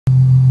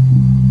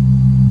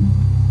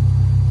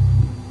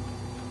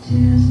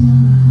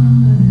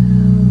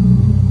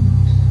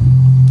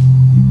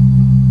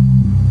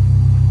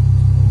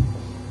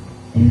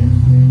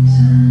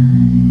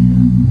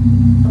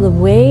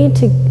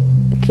to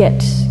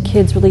get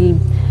kids really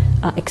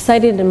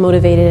excited and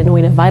motivated, and a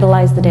way to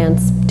vitalize the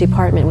dance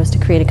department was to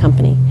create a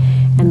company.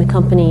 And the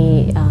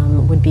company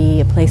would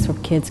be a place where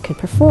kids could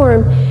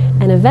perform,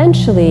 and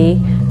eventually,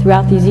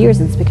 throughout these years,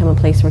 it's become a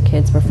place where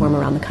kids perform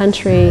around the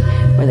country,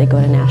 where they go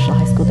to national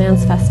high school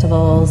dance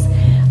festivals,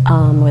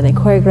 where they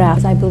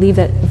choreograph. I believe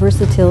that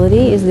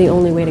versatility is the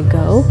only way to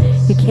go.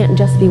 You can't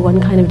just be one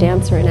kind of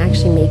dancer and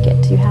actually make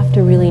it. You have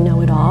to really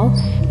know it all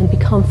and be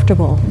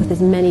comfortable with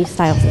as many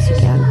styles as you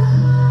can.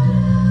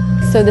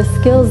 So the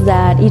skills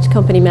that each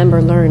company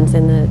member learns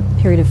in the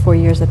period of 4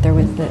 years that they're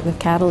with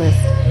Catalyst,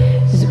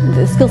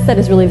 the skill set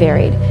is really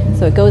varied.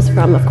 So it goes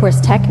from, of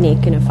course, technique,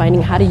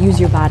 finding how to use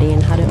your body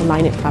and how to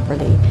align it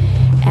properly,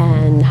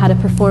 and how to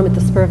perform at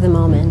the spur of the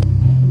moment.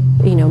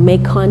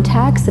 Make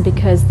contacts,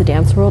 because the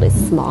dance world is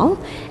small,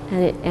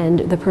 and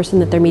the person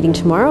that they're meeting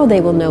tomorrow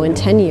they will know in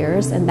 10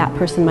 years, and that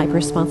person might be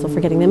responsible for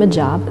getting them a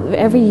job.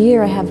 Every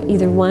year I have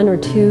either 1 or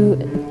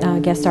 2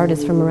 guest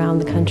artists from around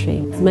the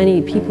country. As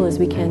many people as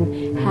we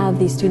can have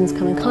these students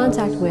come in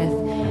contact with,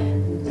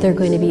 they're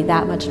going to be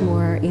that much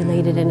more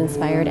elated and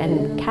inspired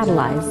and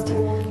catalyzed.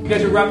 You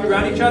guys are wrapped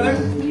around each other,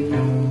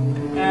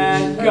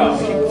 and go.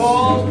 She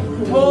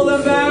pull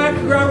them back,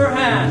 grab her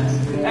hands.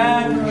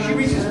 And she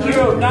reaches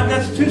through. Not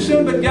that's too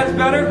soon, but gets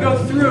better. Go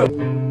through.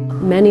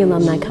 Many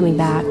alumni coming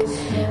back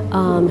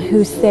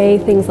who say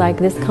things like,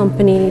 "This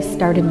company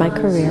started my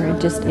career.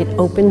 It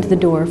opened the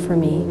door for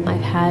me."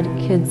 I've had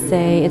kids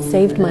say, "It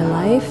saved my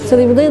life." So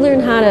they really learn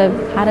how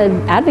to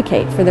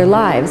advocate for their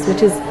lives,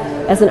 which is,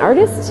 as an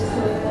artist,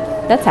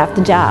 that's half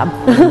the job.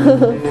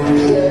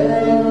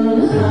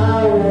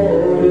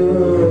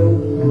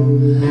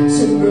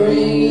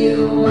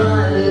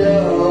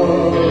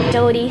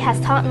 Jody has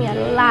taught me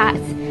a lot,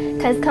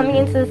 because coming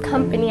into this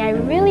company I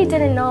really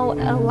didn't know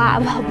a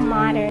lot about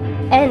modern,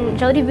 and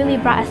Jody really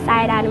brought a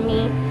side out of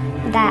me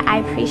that I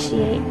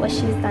appreciate what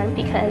she's done,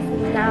 because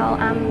now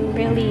I'm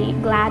really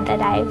glad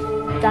that I've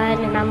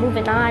done, and I'm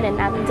moving on, and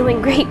I'm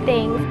doing great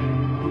things.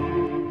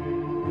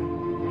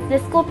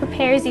 This school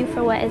prepares you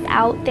for what is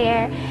out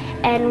there,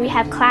 and we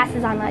have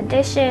classes on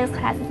auditions,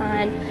 classes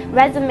on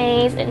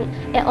resumes, and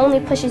it only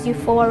pushes you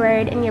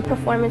forward in your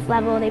performance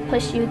level. They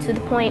push you to the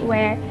point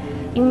where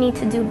you need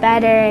to do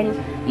better, and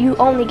you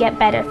only get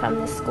better from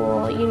this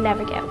school. You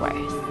never get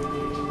worse.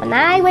 When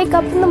I wake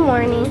up in the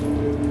morning,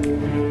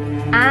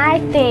 I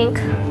think,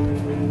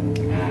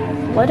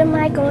 what am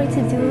I going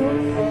to do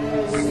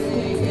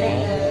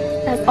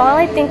today? That's all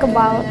I think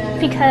about,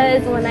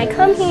 because when I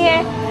come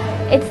here,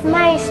 it's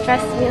my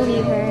stress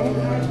reliever.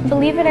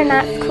 Believe it or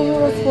not,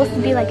 school is supposed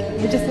to be like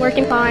you're just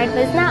working hard, but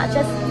it's not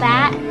just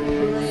that.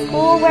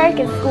 Schoolwork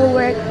is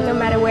schoolwork no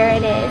matter where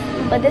it is.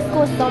 But this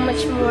school is so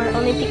much more,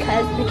 only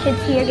because the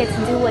kids here get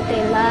to do what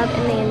they love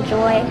and they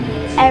enjoy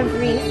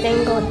every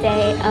single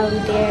day of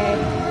their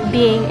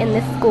being in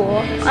this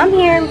school. I'm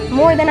here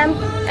more than I'm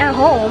at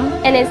home,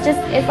 and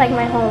it's like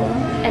my home,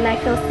 and I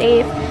feel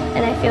safe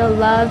and I feel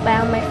loved by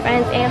all my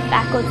friends and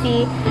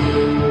faculty.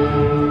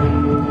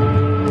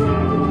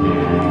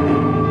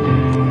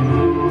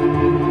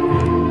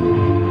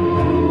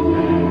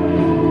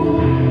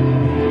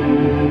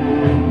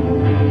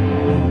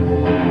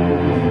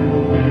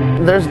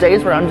 There's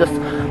days where I'm just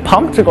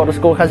pumped to go to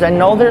school, because I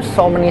know there's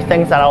so many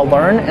things that I'll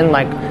learn and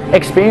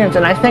experience.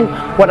 And I think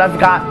what I've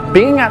got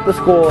being at the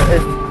school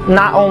is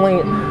not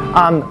only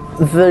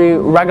the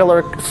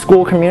regular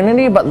school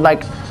community, but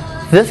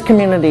this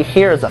community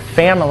here is a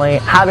family,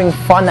 having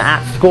fun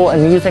at school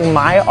and using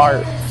my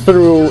art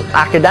through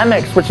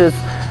academics, which is,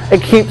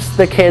 it keeps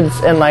the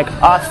kids and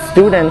us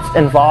students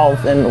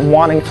involved in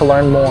wanting to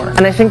learn more.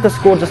 And I think the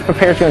school just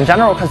prepares you in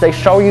general, because they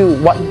show you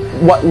what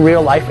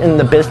real life in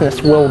the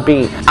business will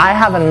be. I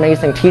have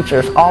amazing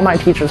teachers. All my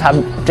teachers have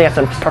dance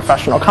in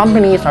professional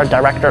companies, are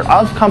director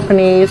of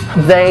companies.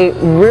 They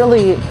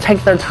really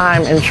take their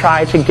time and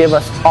try to give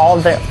us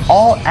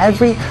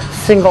every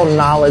single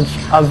knowledge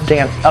of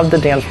the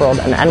dance world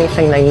and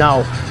anything they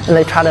know, and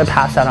they try to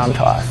pass that on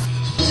to us.